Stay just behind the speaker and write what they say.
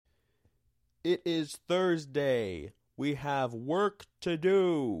It is Thursday. We have work to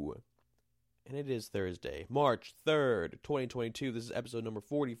do. And it is Thursday, March 3rd, 2022. This is episode number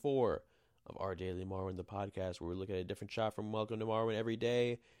 44 of Our Daily Marwin, the podcast, where we look at a different shot from Welcome to Marwin every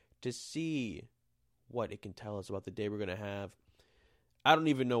day to see what it can tell us about the day we're going to have. I don't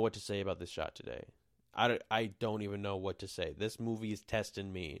even know what to say about this shot today. I don't even know what to say. This movie is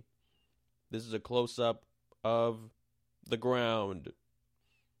testing me. This is a close-up of the ground.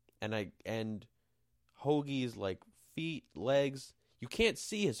 And Hoagie's like feet, legs. You can't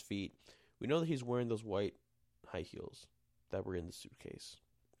see his feet. We know that he's wearing those white high heels that were in the suitcase.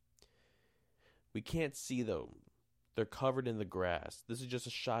 We can't see them. They're covered in the grass. This is just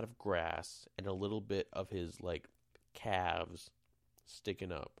a shot of grass and a little bit of his like calves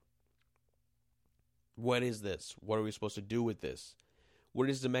sticking up. What is this? What are we supposed to do with this? What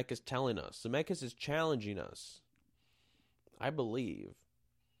is Zemeckis telling us? Zemeckis is challenging us. I believe.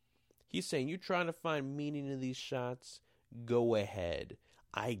 He's saying, you trying to find meaning in these shots? Go ahead.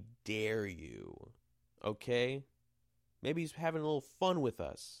 I dare you. Okay? Maybe he's having a little fun with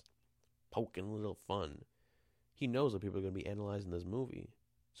us. Poking a little fun. He knows that people are going to be analyzing this movie.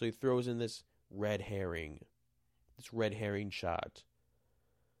 So he throws in this red herring. This red herring shot.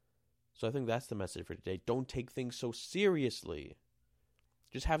 So I think that's the message for today. Don't take things so seriously.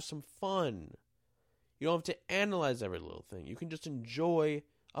 Just have some fun. You don't have to analyze every little thing. You can just enjoy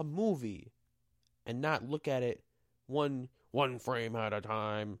a movie and not look at it one frame at a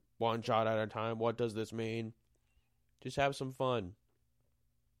time, one shot at a time. What does this mean? Just have some fun.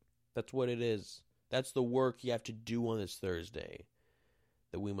 That's what it is. That's the work you have to do on this Thursday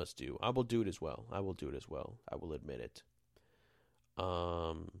that we must do. I will do it as well. I will admit it.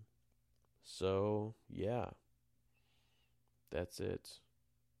 So yeah. That's it.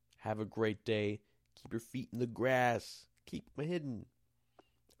 Have a great day. Keep your feet in the grass. Keep them hidden.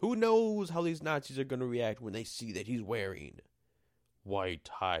 Who knows how these Nazis are going to react when they see that he's wearing white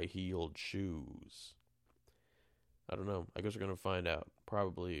high-heeled shoes? I don't know. I guess we're going to find out.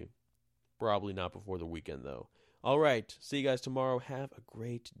 Probably not before the weekend, though. All right. See you guys tomorrow. Have a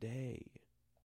great day.